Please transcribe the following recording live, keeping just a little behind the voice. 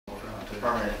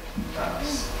permanent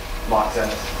lock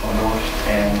sets on doors,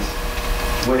 and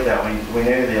with that, we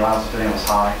knew the allowance for them was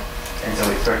high, and so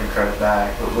we expected to credit back.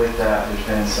 But with that, there's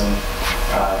been some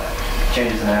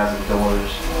changes in the hazard doors.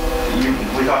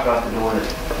 We talked about the door that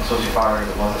was supposed to be fired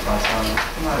that wasn't last time.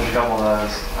 There's a couple of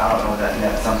those. I don't know what that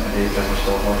net sum's going to be because we're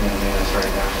still working on the units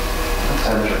right now. So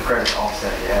there's a credit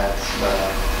offset yet, but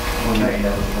we may end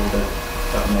up with a little bit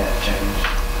of net change.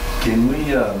 Can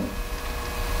we,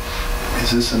 is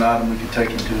this an item we could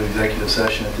take into executive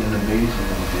session at the end of the meeting?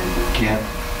 Can?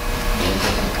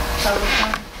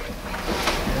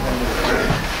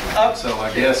 So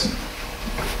I guess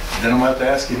then I'm going to have to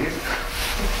ask you here.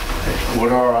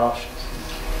 What are our options?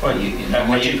 Well,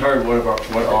 what you've heard, what are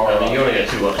our options? You only got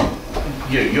two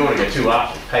options. You only got two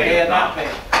options: pay it or not pay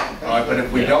it. All right, but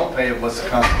if we don't pay it, what's the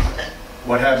consequence?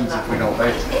 What happens if we don't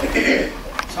pay it?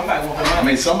 Somebody won't come out. I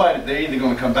mean, they're either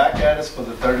going to come back at us for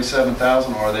the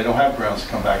 $37,000, or they don't have grounds to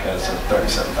come back at us at the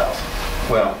 $37,000.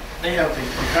 Well, They have the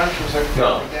contracts.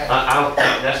 no, I don't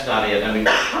think that's not it. I mean,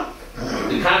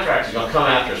 the contractor's going to come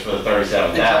after us for the $37,000.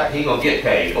 Exactly. He's going to get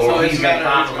paid, or So he's it's going to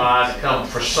not a- compromise and come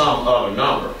for some other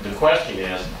number. The question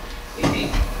is,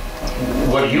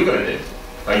 what are you going to do?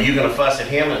 Are you going to fuss at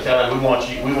him and tell him we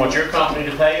want your company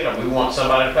to pay it, or we want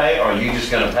somebody to pay it, or are you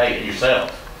just going to pay it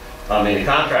yourself? I mean, the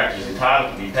contractor's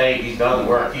entitled to be paid. He's done the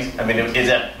work. I mean, is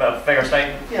that a fair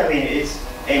statement? Yeah, I mean,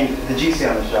 and the GC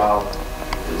on this job,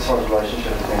 as far as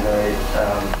relationships, has been great.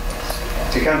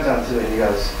 To come down to it, you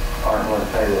guys aren't willing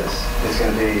to pay this. It's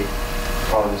going to be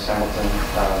probably Miss Hamilton,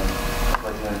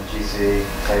 looking at the GC,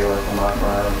 Taylor from my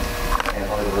firm, and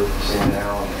probably the roof we're seeing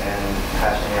now, and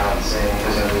hashing out and seeing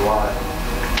who's going to do what.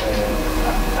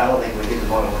 And I don't think we get to the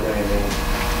point where we're doing anything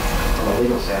from a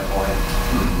legal standpoint.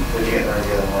 We can get there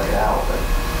together and work it out. But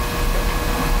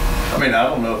I mean, I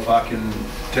don't know if I can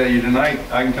tell you tonight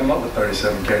I can come up with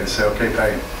 $37K to say, okay,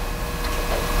 pay it.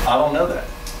 I don't know that.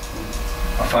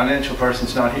 A financial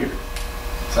person's not here.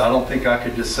 So I don't think I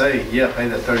could just say, yeah, pay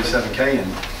that $37K,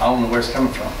 and I don't know where it's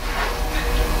coming from.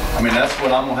 I mean, that's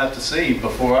what I'm going to have to see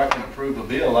before I can approve a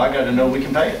bill. I got to know we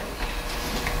can pay it.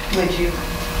 Would you,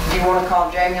 do you want to call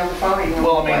Jamie on the phone? Or you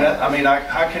want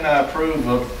How can I approve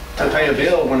to pay a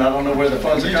bill when I don't know where the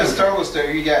funds are You coming just from? told us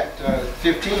that you got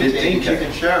 15K that you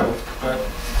can show, but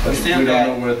But still we got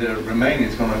don't know where the remaining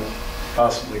is going to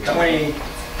possibly come from.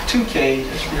 22K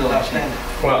that's real outstanding.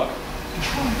 Well,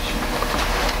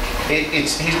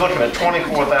 he's looking at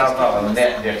 $24,000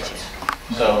 net difference.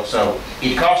 So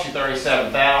it cost you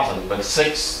 $37,000, but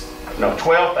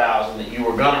 $12,000 that you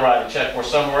were going to write a check for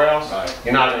somewhere else, Right.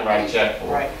 you're not going to write a check for.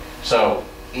 Right. So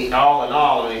all in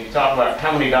all, I mean, if you talk about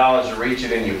how many dollars you reach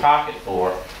it in your pocket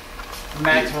for,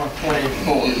 Maximum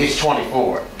 24. it's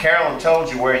 24. Carolyn told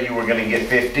you where you were going to get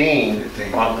 15.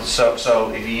 15.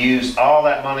 So if you use all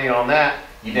that money on that,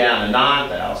 you're down to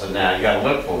 9,000 now. You got to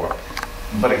look for it.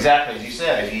 But exactly as you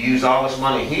said, if you use all this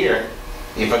money here,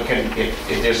 if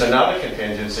there's another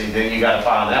contingency, then you got to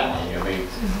find that money. I mean,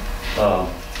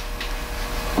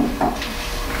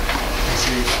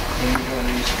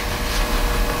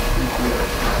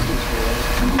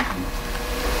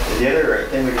 the other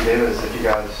thing we can do is, if you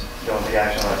guys don't take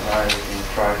action on it tonight, we can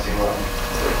try to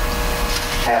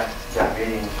have that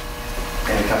meeting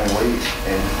in the coming week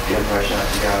and get information out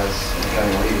to you guys in the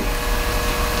coming week.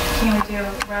 Can we do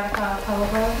a ratified poll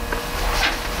vote?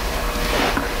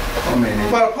 I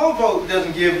mean, Well, a poll vote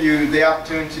doesn't give you the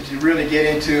opportunity to really get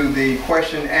into the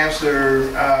question,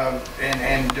 answer,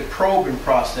 and the probing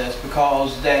process,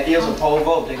 because that is a poll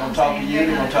vote. They're going to talk to you,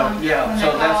 they're going to talk, yeah,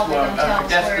 so that's what,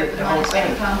 that's the whole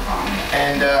thing.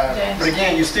 And, but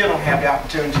again, you still don't have the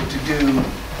opportunity to do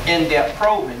in-depth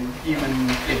probing, even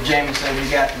if Jamie said we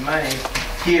got the money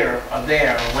here or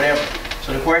there or whatever.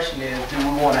 So the question is, do we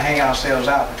want to hang ourselves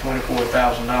out for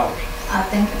 $24,000? I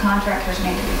think the contractors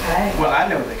need to be paid. Well, I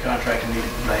know the contractor needed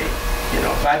to be paid. You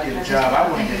know, if I did a job, I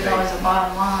wouldn't think get there's always paid. a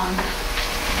bottom line.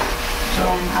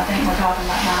 And I think we're talking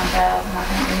about 9,000. I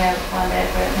think we have it funded,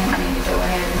 but I think we need to go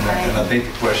ahead and pay. and I think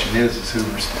the question is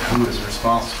who is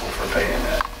responsible for paying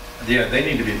that? Yeah, they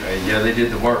need to be paid. Yeah, they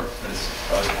did the work, but it's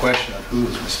a question of who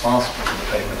is responsible for the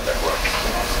payment of that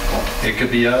work. It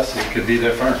could be us, it could be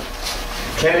their firm.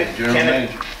 General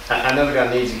manager. I know the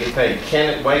guy needs to get paid. Can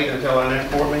it wait until our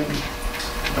next board meeting?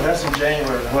 But that's in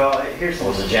January. Well, here's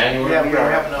Was it January? Yeah, we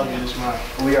don't have another this month.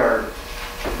 we are,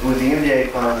 with the MDA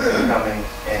funds that are coming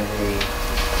and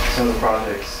some of the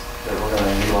projects that we're going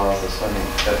to utilize this funding,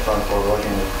 that fund for, we're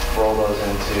looking to roll those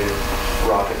into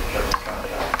Rocket Construction's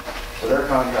contract. So their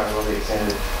contract will be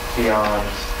extended beyond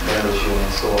the end of the year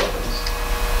when school opens.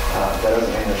 That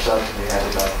doesn't mean their subs will be happy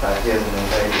about the fact he hasn't been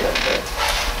paid yet, but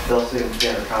they'll see them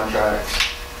get their contracts,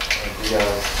 and you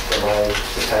guys go delay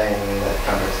to pay, and that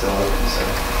contract's still open, so.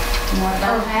 What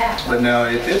about half? But now,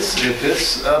 if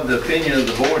it's of the opinion of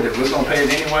the board that we're gonna pay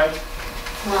it anyway,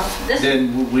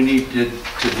 then we need to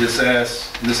just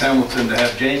ask Ms. Hamilton to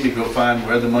have Jamie go find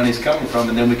where the money's coming from,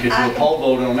 and then we could do a poll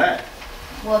vote on that.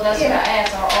 Well, that's what I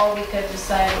asked, or we could just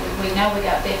say, we know we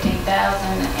got 15,000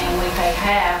 and we pay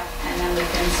half, and then we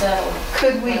can settle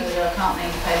Could we, whether the company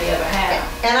can pay the other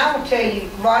half. and I will tell you,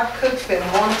 Rod Cook's been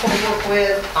wonderful to work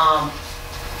with.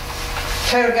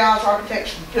 Taylor Giles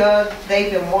Architects, Doug,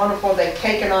 they've been wonderful. They've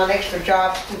taken on extra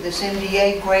jobs through this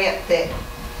MDA grant that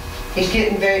he's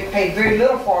getting paid very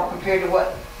little for compared to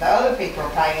what the other people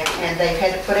are paying, and they've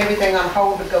had to put everything on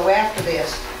hold to go after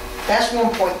this. That's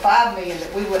 1.5 million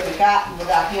that we wouldn't have gotten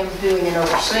without him doing and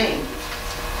overseeing.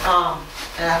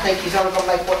 And I think he's only gonna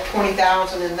make, what,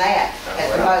 20,000 in that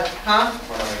at the most, huh?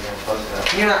 We're not even close to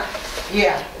that. You're not,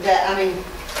 yeah, that, I mean,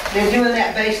 they're doing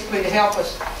that basically to help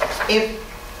us. If,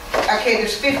 okay,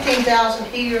 there's 15,000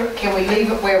 here, can we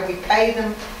leave it where we pay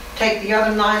them, take the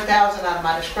other 9,000 out of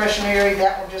my discretionary?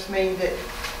 That will just mean that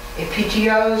if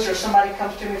PTOs or somebody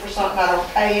comes to me for something, I don't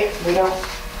pay it, we don't,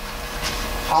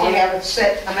 I only have a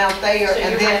set amount there, So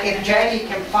and you're then making if Jamie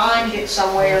can find it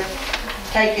somewhere,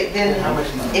 take it, then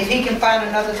if he can find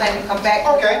another thing and come back.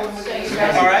 Okay. All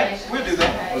All right, we'll do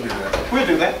that. We'll do that. We'll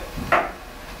do that.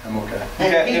 I'm okay.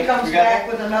 And if he You comes got back that?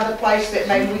 with another place that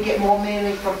maybe we get more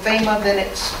money from FEMA, then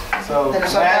it's, So Then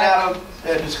it's 9 okay. out of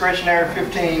the discretionary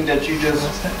 15 that you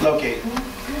just located.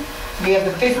 we have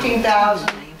the 15,000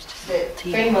 that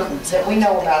FEMA, that we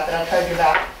know about, that I told you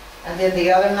about, and then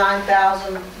the other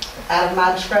 9,000 out of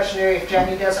my discretionary if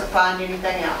Jamie doesn't find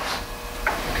anything else.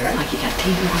 Okay.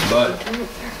 But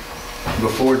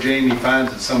before Jamie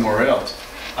finds it somewhere else,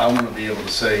 I want to be able to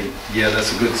say, yeah,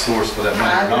 that's a good source for that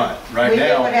money or not. Right It would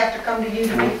now, have to come to you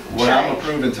to be what I'm changed.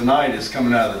 approving tonight is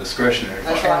coming out of the discretionary.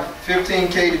 That's right,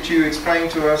 15K that you explained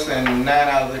to us and 9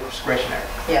 out of the discretionary.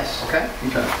 yes. Okay?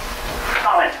 Okay.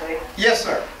 Comment, please. Yes,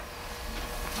 sir.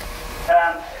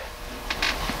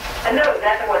 I know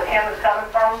exactly where Tim is coming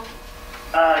from.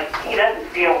 He doesn't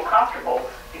feel comfortable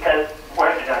because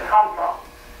where's it going to come from?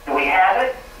 Do we have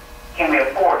it? Can we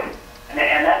afford it? And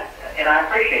I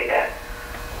appreciate that.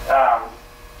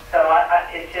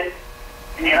 It's just,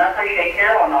 and I appreciate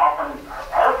Carolyn offering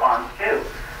her funds too,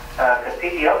 because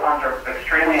PTO funds are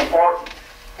extremely important.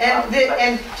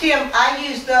 And Tim, I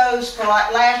used those for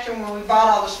like last year when we bought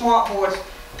all the smart boards.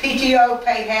 PTO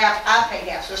paid half, I paid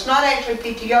half. So it's not actually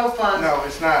PTO funds. No,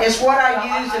 it's not. It's what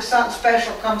I use if something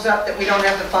special comes up that we don't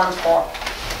have the funds for.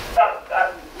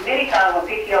 Many times when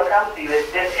PTO comes to you,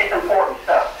 it's important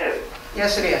stuff too.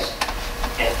 Yes, it is.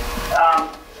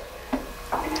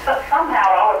 Somehow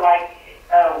I would like,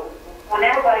 when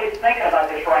everybody is thinking about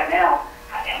this right now,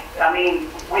 I mean,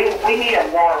 we need a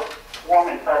more warm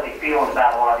and fuzzy feeling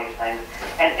about a lot of these things.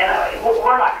 And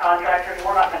we're not contractors,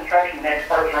 we're not construction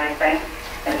experts or anything.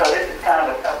 And so this is kind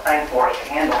of a thing for us to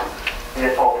handle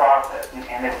this whole process.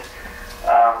 And it's,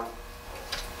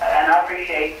 and I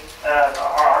appreciate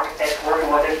our architects working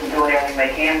with us and doing everything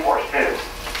they can for us too.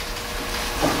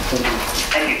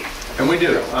 Thank you. And we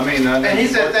do. I mean, I know And he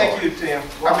you said, work thank hard. you, Tim.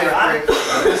 I mean,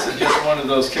 Craig. This is just one of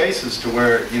those cases to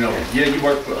where, you know, yeah, you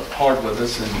work hard with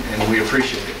us and we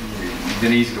appreciate it. You've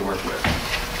been easy to work with.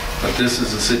 But this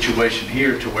is a situation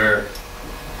here to where,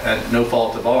 at no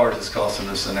fault of ours, it's costing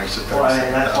us an extra Well,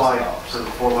 and that's why $37,000.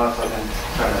 for 4 months I've been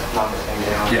trying to knock this thing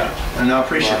down. Yeah, and I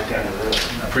appreciate that.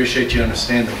 I appreciate you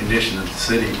understand the condition of the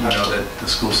city, you know, that the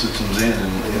school system's in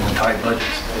and the tight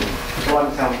budgets. Well,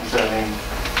 I'm telling you, so, I mean,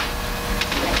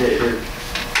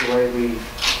 the way we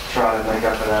try to make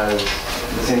up for that is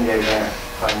the CNDA grant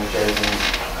funding shows, and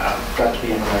I've got the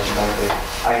key information back there.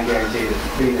 I can guarantee that the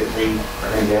fee that we are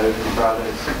going to get over these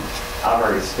projects, I've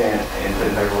already spent and put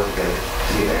in paperwork to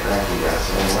get that grant to you guys,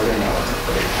 so we're going to know what to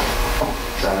put.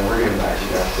 So I mean, we're giving back to you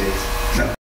guys too.